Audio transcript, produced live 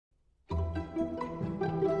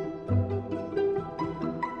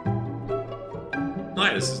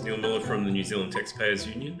Hi, this is Neil Miller from the New Zealand Taxpayers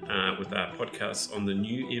Union with our podcast on the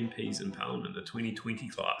new MPs in Parliament, the 2020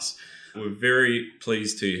 class. We're very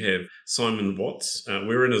pleased to have Simon Watts.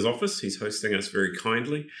 We're in his office. He's hosting us very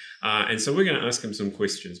kindly. And so we're going to ask him some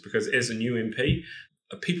questions because as a new MP,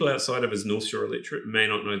 people outside of his North Shore electorate may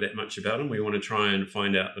not know that much about him. We want to try and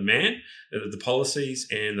find out the man, the policies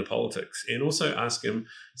and the politics, and also ask him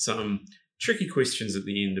some tricky questions at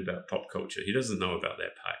the end about pop culture. He doesn't know about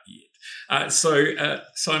that part yet.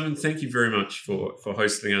 Simon, thank you very much for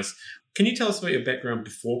hosting us. Can you tell us about your background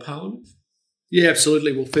before Parliament? Yeah,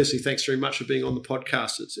 absolutely. Well, firstly, thanks very much for being on the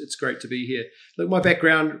podcast. It's great to be here. Look, my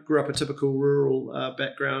background, grew up a typical rural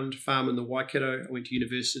background, farm in the Waikato. I went to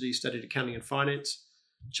university, studied accounting and finance,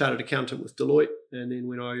 chartered accountant with Deloitte, and then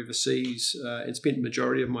went overseas and spent the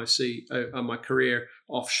majority of my career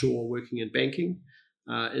offshore working in banking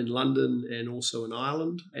in London and also in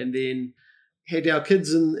Ireland, and then had our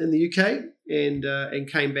kids in the UK and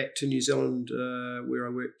came back to New Zealand where I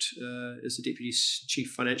worked as the Deputy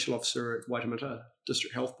Chief Financial Officer at Waitemata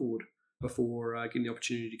District Health Board before getting the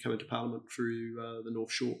opportunity to come into Parliament through the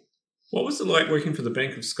North Shore. What was it like working for the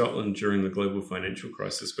Bank of Scotland during the global financial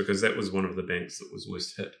crisis? Because that was one of the banks that was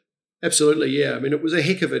worst hit. Absolutely, yeah. I mean, it was a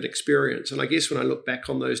heck of an experience. And I guess when I look back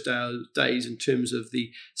on those days in terms of the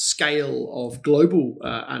scale of global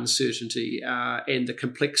uncertainty and the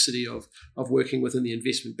complexity of working within the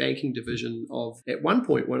investment banking division of, at one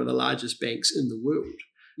point, one of the largest banks in the world,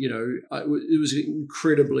 it was an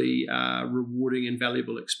incredibly rewarding and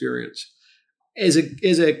valuable experience. As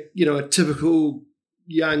a typical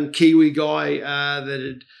young Kiwi guy that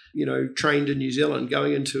had, trained in New Zealand,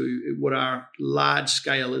 going into what are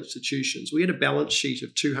large-scale institutions. We had a balance sheet of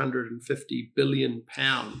 £250 billion,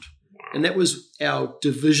 and that was our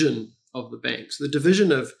division of the banks. The division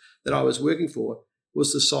that I was working for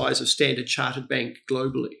was the size of Standard Chartered Bank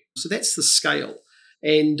globally. So that's the scale.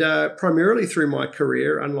 And primarily through my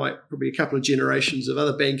career, unlike probably a couple of generations of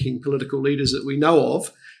other banking political leaders that we know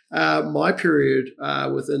of, my period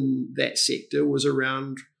within that sector was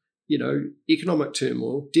around, economic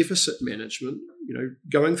turmoil, deficit management,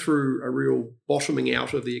 going through a real bottoming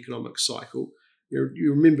out of the economic cycle.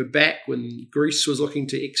 You remember back when Greece was looking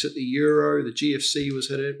to exit the euro, the GFC was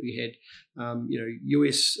hit. We had,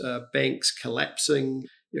 US banks collapsing.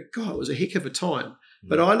 It was a heck of a time.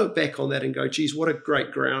 But I look back on that and go, geez, what a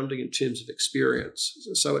great grounding in terms of experience.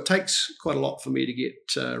 So it takes quite a lot for me to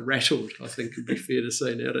get rattled, I think would be fair to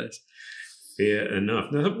say nowadays. Fair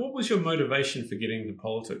enough. Now, what was your motivation for getting into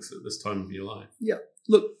politics at this time of your life? Yeah,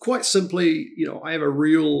 look, quite simply, I have a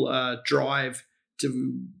real drive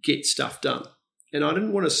to get stuff done. And I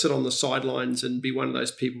didn't want to sit on the sidelines and be one of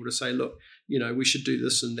those people to say, look, we should do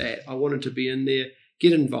this and that. I wanted to be in there,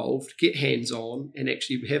 get involved, get hands-on, and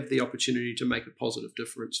actually have the opportunity to make a positive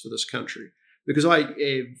difference for this country. Because I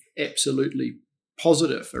am absolutely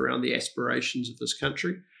positive around the aspirations of this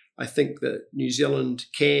country. I think that New Zealand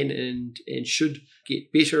can and should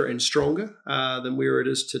get better and stronger than where it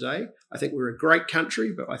is today. I think we're a great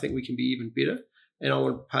country, but I think we can be even better. And I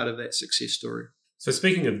want to be part of that success story. So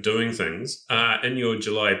speaking of doing things, in your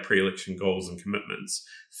July pre-election goals and commitments,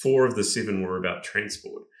 4 of the 7 were about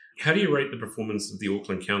transport. How do you rate the performance of the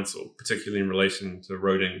Auckland Council, particularly in relation to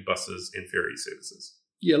roading, buses and ferry services?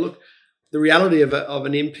 Yeah, look, the reality of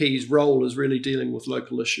an MP's role is really dealing with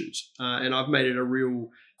local issues. And I've made it a real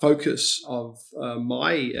focus of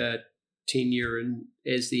my tenure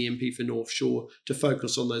as the MP for North Shore to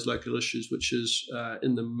focus on those local issues, which is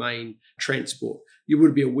in the main transport. You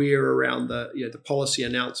would be aware around the policy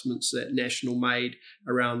announcements that National made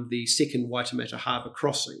around the second Waitemata Harbour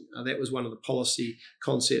crossing. That was one of the policy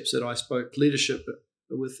concepts that I spoke leadership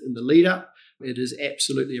with in the lead up. It is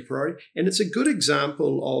absolutely a priority. And it's a good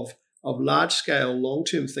example of large-scale,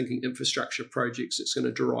 long-term thinking infrastructure projects that's going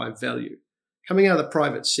to derive value. Coming out of the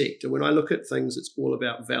private sector, when I look at things, it's all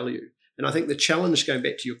about value. And I think the challenge, going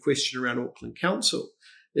back to your question around Auckland Council,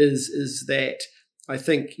 is that I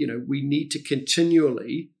think we need to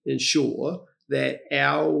continually ensure that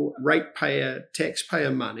our ratepayer,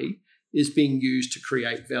 taxpayer money is being used to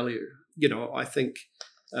create value. I think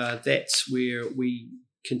that's where we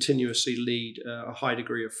continuously lead a high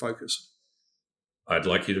degree of focus. I'd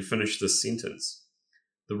like you to finish this sentence.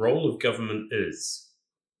 The role of government is...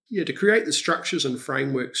 Yeah, to create the structures and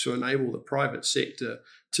frameworks to enable the private sector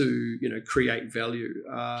to, create value.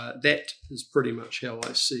 That is pretty much how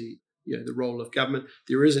I see, the role of government.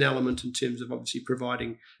 There is an element in terms of obviously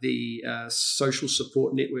providing the social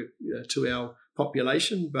support network to our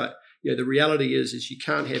population, but the reality is you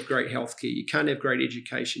can't have great healthcare, you can't have great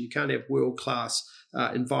education, you can't have world-class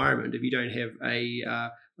environment if you don't have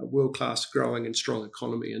a world-class growing and strong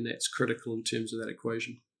economy, and that's critical in terms of that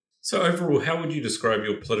equation. So overall, how would you describe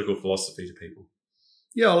your political philosophy to people?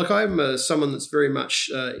 Yeah, look, I'm someone that's very much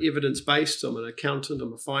evidence-based. I'm an accountant.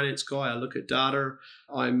 I'm a finance guy. I look at data.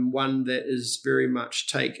 I'm one that is very much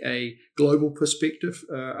take a global perspective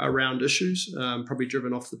around issues, probably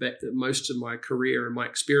driven off the back that most of my career and my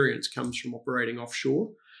experience comes from operating offshore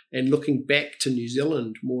and looking back to New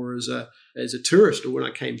Zealand more as a tourist. Or when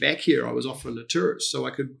I came back here, I was often a tourist. So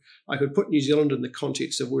I could put New Zealand in the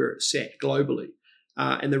context of where it sat globally.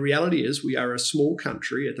 And the reality is we are a small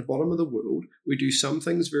country at the bottom of the world. We do some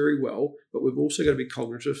things very well, but we've also got to be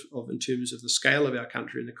cognitive of in terms of the scale of our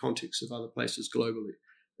country in the context of other places globally.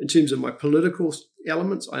 In terms of my political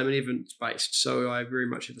elements, I'm an evidence-based. So I very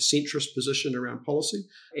much have a centrist position around policy.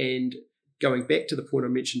 And going back to the point I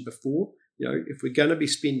mentioned before, if we're going to be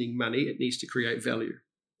spending money, it needs to create value.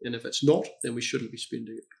 And if it's not, then we shouldn't be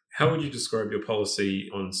spending it. How would you describe your policy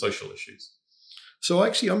on social issues? So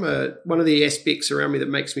actually, one of the aspects around me that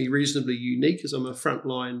makes me reasonably unique is I'm a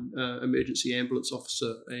frontline emergency ambulance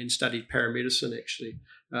officer and studied paramedicine, actually.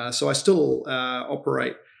 So I still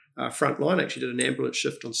operate frontline. I actually did an ambulance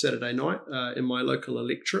shift on Saturday night in my local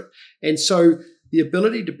electorate. And so the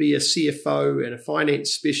ability to be a CFO and a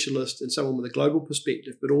finance specialist and someone with a global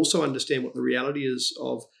perspective, but also understand what the reality is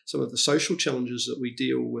of some of the social challenges that we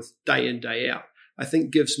deal with day in, day out, I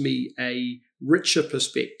think gives me a richer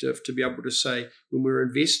perspective to be able to say when we're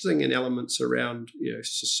investing in elements around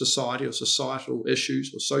society or societal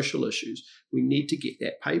issues or social issues, we need to get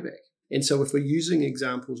that payback. And so if we're using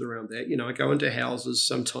examples around that, I go into houses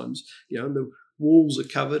sometimes, and the walls are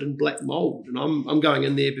covered in black mold, and I'm going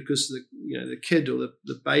in there because the kid or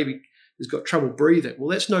the baby has got trouble breathing. Well,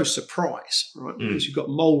 that's no surprise, right? Because you've got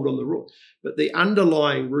mold on the roof. But the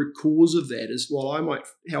underlying root cause of that is, while I might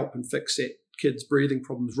help and fix that kids' breathing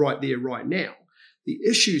problems right there, right now, the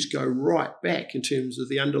issues go right back in terms of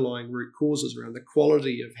the underlying root causes around the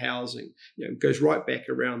quality of housing. It goes right back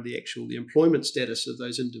around the employment status of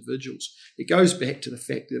those individuals. It goes back to the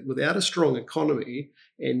fact that without a strong economy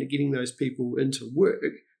and getting those people into work,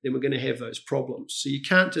 then we're going to have those problems. So you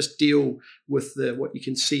can't just deal with what you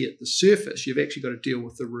can see at the surface. You've actually got to deal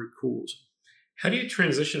with the root cause. How do you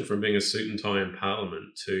transition from being a suit and tie in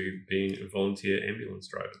Parliament to being a volunteer ambulance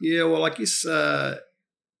driver? Yeah, well, I guess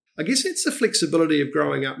it's the flexibility of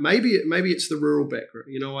growing up. Maybe it's the rural background.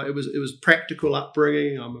 It was practical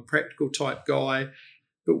upbringing. I'm a practical type guy.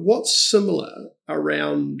 But what's similar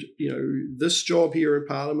around this job here in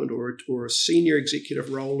Parliament or a senior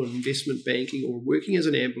executive role in investment banking or working as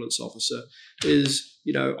an ambulance officer is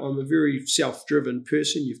I'm a very self-driven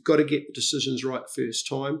person. You've got to get the decisions right first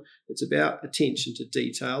time. It's about attention to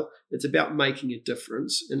detail. It's about making a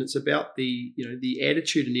difference, and it's about the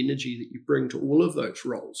attitude and energy that you bring to all of those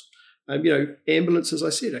roles. Ambulance, as I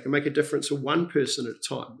said, I can make a difference for one person at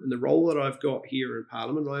a time. And the role that I've got here in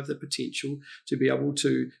Parliament, I have the potential to be able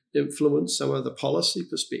to influence some of the policy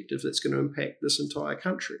perspective that's going to impact this entire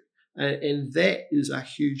country. And that is a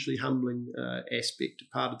hugely humbling aspect,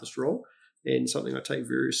 part of this role, and something I take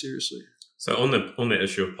very seriously. So on that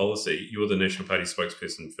issue of policy, you're the National Party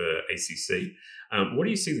spokesperson for ACC. What do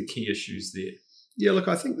you see the key issues there? Yeah, look,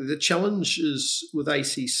 I think the challenge is with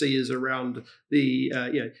ACC is around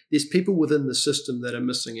there's people within the system that are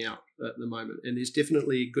missing out at the moment, and there's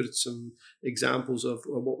definitely some examples of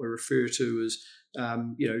what we refer to as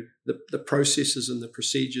the processes and the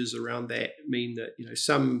procedures around that mean that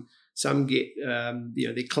some get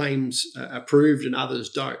their claims approved and others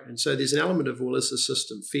don't, and so there's an element of, well, is the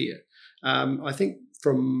system fair? I think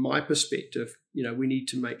from my perspective, we need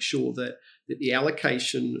to make sure that the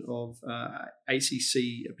allocation of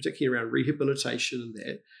ACC, particularly around rehabilitation and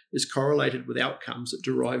that, is correlated with outcomes that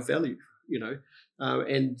derive value.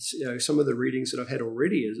 Some of the readings that I've had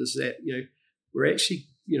already is that we're actually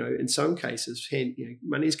in some cases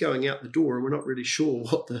money's going out the door and we're not really sure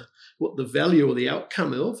what the value or the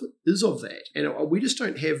outcome is of that, and we just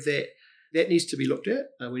don't have that. That needs to be looked at.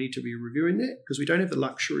 We need to be reviewing that because we don't have the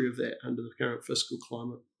luxury of that under the current fiscal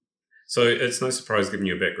climate. So it's no surprise, given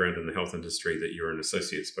your background in the health industry, that you're an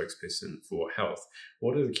associate spokesperson for health.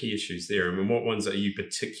 What are the key issues there? I mean, what ones are you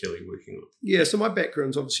particularly working on? Yeah, so my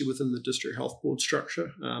background's obviously within the district health board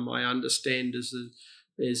structure. I understand as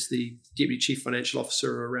the Deputy Chief Financial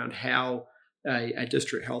Officer around how a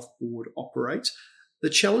district health board operates. The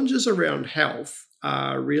challenges around health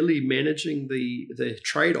are really managing the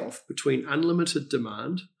trade-off between unlimited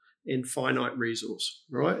demand and finite resource,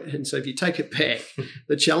 right? And so if you take it back,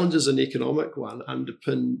 the challenge is an economic one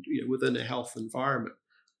underpinned within a health environment.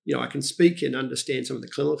 I can speak and understand some of the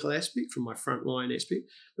clinical aspect from my frontline aspect,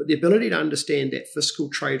 but the ability to understand that fiscal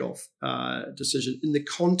trade-off decision in the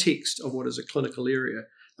context of what is a clinical area,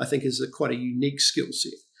 I think is quite a unique skill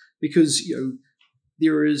set, because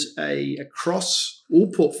there is across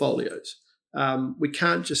all portfolios, we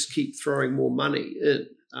can't just keep throwing more money in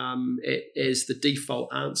as the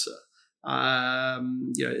default answer.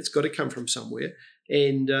 It's got to come from somewhere,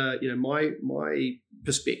 and my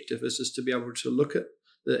perspective is just to be able to look at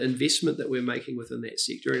the investment that we're making within that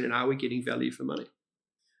sector, and are we getting value for money?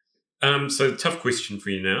 So tough question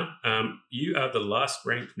for you now. You are the last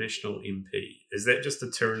ranked national MP. Is that just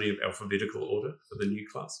a tyranny of alphabetical order for the new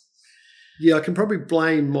class? Yeah, I can probably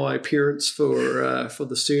blame my parents for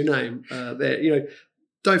the surname.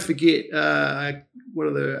 Don't forget one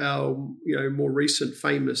of our more recent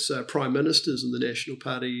famous prime ministers in the National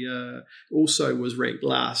Party also was ranked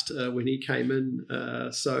last when he came in.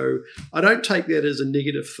 So I don't take that as a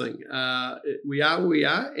negative thing. We are where we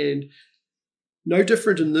are, and no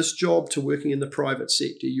different in this job to working in the private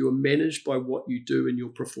sector. You are managed by what you do in your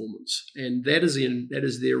performance, and that is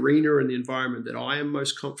the arena and the environment that I am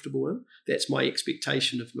most comfortable in. That's my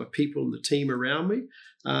expectation of my people and the team around me.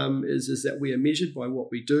 Is that we are measured by what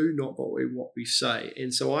we do, not by what we say.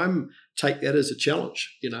 And so take that as a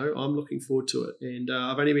challenge. I'm looking forward to it. And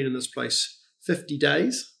I've only been in this place 50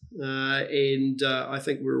 days, and I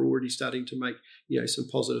think we're already starting to make some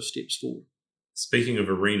positive steps forward. Speaking of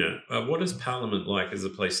arena, what is Parliament like as a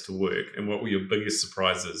place to work, and what were your biggest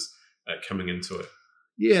surprises coming into it?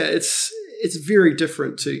 Yeah, it's very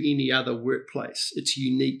different to any other workplace. It's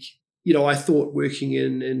unique. I thought working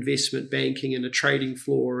in investment banking and a trading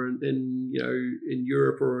floor in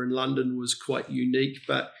Europe or in London was quite unique,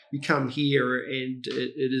 but you come here and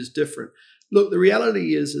it is different. Look, the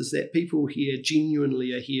reality is that people here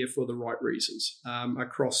genuinely are here for the right reasons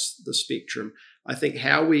across the spectrum. I think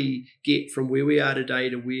how we get from where we are today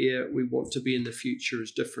to where we want to be in the future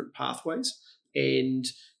is different pathways. And,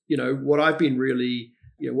 what I've been really,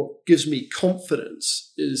 what gives me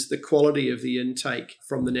confidence is the quality of the intake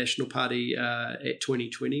from the National Party at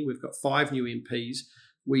 2020. We've got 5 new MPs.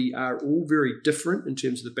 We are all very different in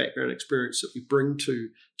terms of the background experience that we bring to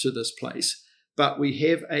this place. But we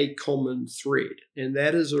have a common thread, and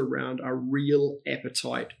that is around a real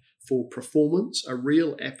appetite for performance, a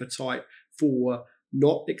real appetite for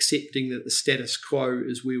not accepting that the status quo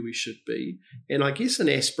is where we should be, and I guess an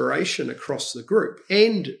aspiration across the group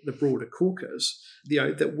and the broader caucus,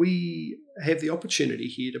 that we have the opportunity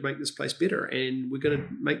here to make this place better, and we're going to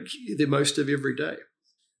make the most of every day.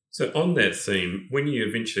 So on that theme, when you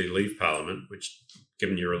eventually leave Parliament, which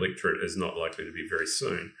given your electorate is not likely to be very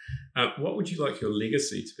soon, what would you like your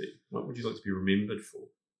legacy to be? What would you like to be remembered for?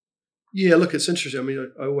 Yeah, look, it's interesting. I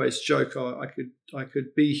mean, I always joke I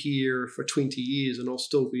could be here for 20 years and I'll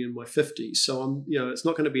still be in my 50s. So it's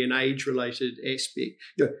not going to be an age-related aspect.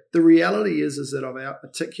 The reality is that I've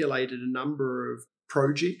articulated a number of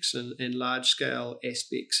projects and large-scale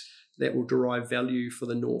aspects that will derive value for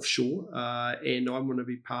the North Shore, and I want to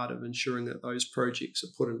be part of ensuring that those projects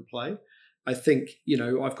are put in play. I think,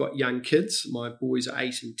 I've got young kids. My boys are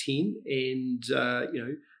 8 and 10, and,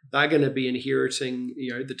 they're going to be inheriting,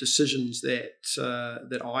 the decisions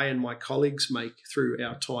that I and my colleagues make through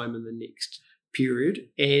our time in the next period.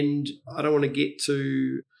 And I don't want to get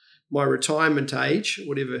to my retirement age,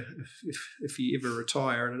 whatever, if you ever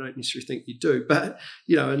retire, and I don't necessarily think you do, but,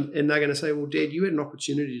 and they're going to say, well, Dad, you had an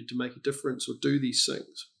opportunity to make a difference or do these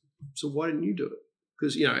things. So why didn't you do it?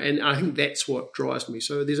 Because, and I think that's what drives me.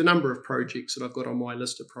 So there's a number of projects that I've got on my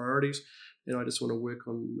list of priorities, and I just want to work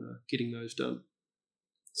on getting those done.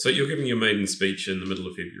 So you're giving your maiden speech in the middle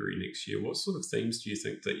of February next year. What sort of themes do you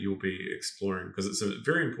think that you'll be exploring? Because it's a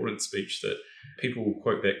very important speech that people will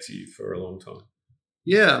quote back to you for a long time.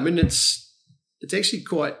 Yeah, I mean, it's actually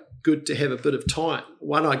quite good to have a bit of time.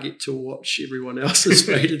 One, I get to watch everyone else's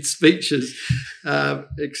maiden speeches,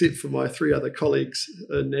 except for my 3 other colleagues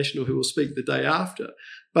in National who will speak the day after.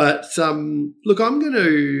 But look, I'm going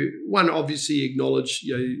to, one, obviously acknowledge,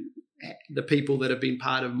 the people that have been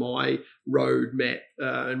part of my roadmap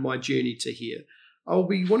and my journey to here. I'll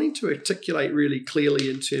be wanting to articulate really clearly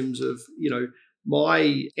in terms of,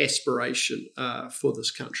 my aspiration for this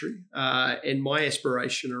country and my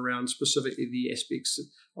aspiration around specifically the aspects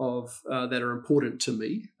of that are important to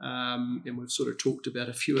me. And we've sort of talked about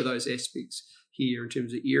a few of those aspects here in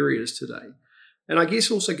terms of areas today. And I guess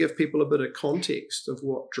also give people a bit of context of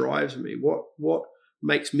what drives me, what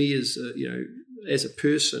makes me as a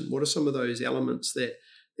person, what are some of those elements that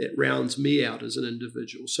rounds me out as an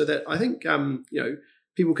individual, so that I think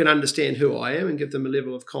people can understand who I am and give them a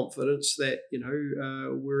level of confidence that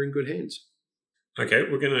we're in good hands. Okay,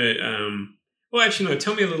 we're going to. Well, actually, no.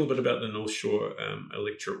 Tell me a little bit about the North Shore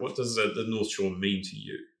electorate. What does the North Shore mean to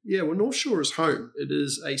you? Yeah, well, North Shore is home. It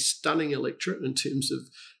is a stunning electorate in terms of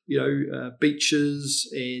beaches,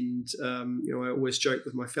 and I always joke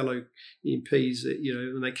with my fellow MPs that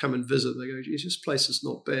when they come and visit, they go, "Geez, this place is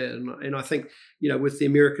not bad." And I think with the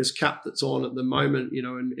America's Cup that's on at the moment,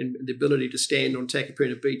 and the ability to stand on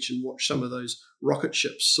Takapuna Beach and watch some of those rocket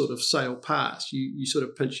ships sort of sail past, you sort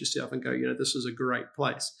of pinch yourself and go, this is a great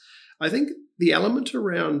place. I think the element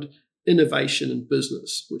around innovation and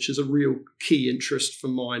business, which is a real key interest for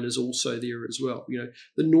mine, is also there as well.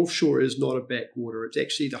 The North Shore is not a backwater. It's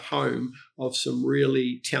actually the home of some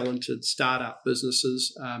really talented startup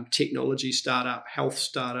businesses, technology startup, health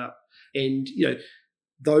startup, and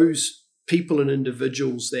those people and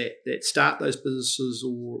individuals that start those businesses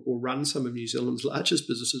or run some of New Zealand's largest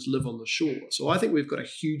businesses live on the shore. So I think we've got a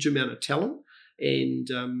huge amount of talent. And,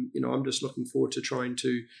 I'm just looking forward to trying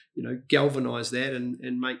to, galvanise that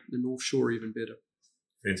and make the North Shore even better.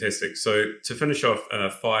 Fantastic. So to finish off,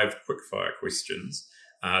 5 quick-fire questions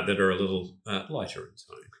that are a little lighter in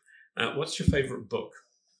tone. What's your favourite book?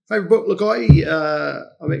 Favourite book? Look,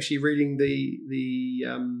 I'm actually reading the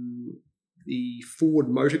Ford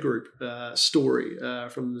Motor Group story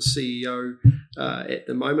from the CEO at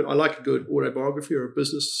the moment. I like a good autobiography or a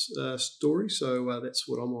business story, so that's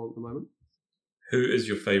what I'm on at the moment. Who is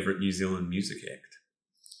your favourite New Zealand music act?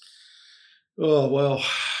 Oh, well,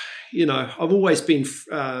 I've always been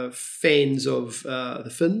fans of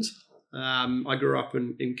the Finns. I grew up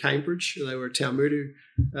in Cambridge. They were a Taumutu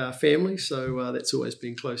family, so that's always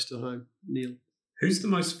been close to home. Neil. Who's the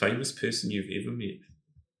most famous person you've ever met?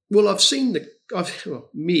 Well,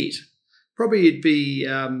 met. Probably it'd be,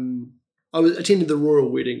 I attended the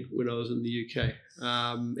royal wedding when I was in the UK.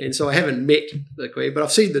 And so I haven't met the Queen, but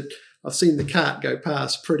I've seen the cart go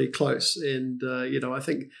past pretty close. And, I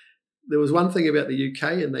think there was one thing about the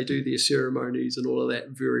UK, and they do their ceremonies and all of that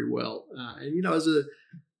very well. And, as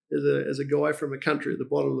a guy from a country at the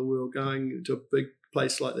bottom of the world going to a big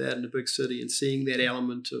place like that in a big city and seeing that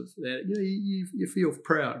element of that, you feel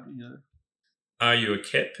proud, Are you a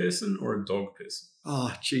cat person or a dog person?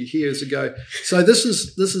 Oh, gee, here's a go. So this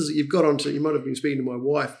is you might have been speaking to my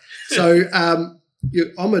wife. So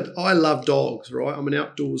I love dogs, right? I'm an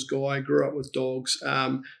outdoors guy, grew up with dogs.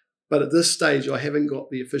 But at this stage, I haven't got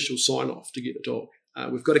the official sign-off to get a dog.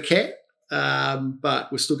 We've got a cat,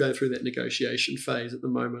 but we're still going through that negotiation phase at the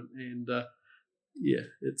moment. And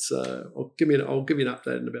it's I'll give you an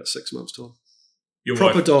update in about 6 months' time. Your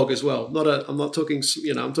proper wife, dog as well. I'm not talking.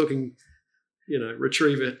 I'm talking.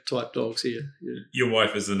 Retriever type dogs here. Yeah. Your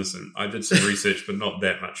wife is innocent. I did some research, but not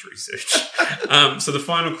that much research. So the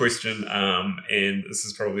final question, and this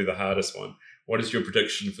is probably the hardest one. What is your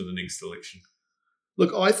prediction for the next election?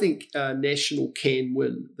 Look, I think National can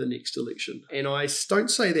win the next election. And I don't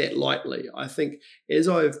say that lightly. I think, as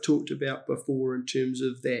I've talked about before in terms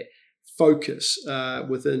of that focus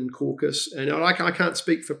within caucus, and I can't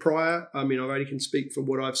speak for prior. I mean, I only can speak for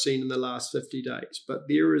what I've seen in the last 50 days. But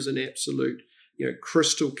there is an absolute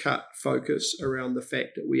crystal cut focus around the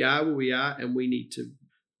fact that we are where we are and we need to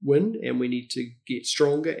win and we need to get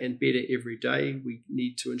stronger and better every day. We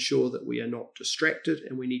need to ensure that we are not distracted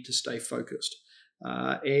and we need to stay focused.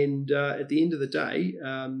 And at the end of the day,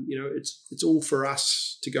 it's all for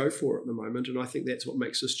us to go for at the moment. And I think that's what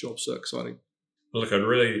makes this job so exciting. Well, look, I'd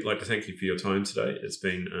really like to thank you for your time today. It's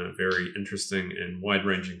been a very interesting and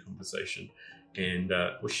wide-ranging conversation, and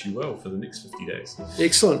wish you well for the next 50 days.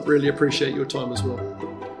 Excellent. Really appreciate your time as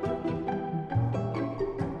well.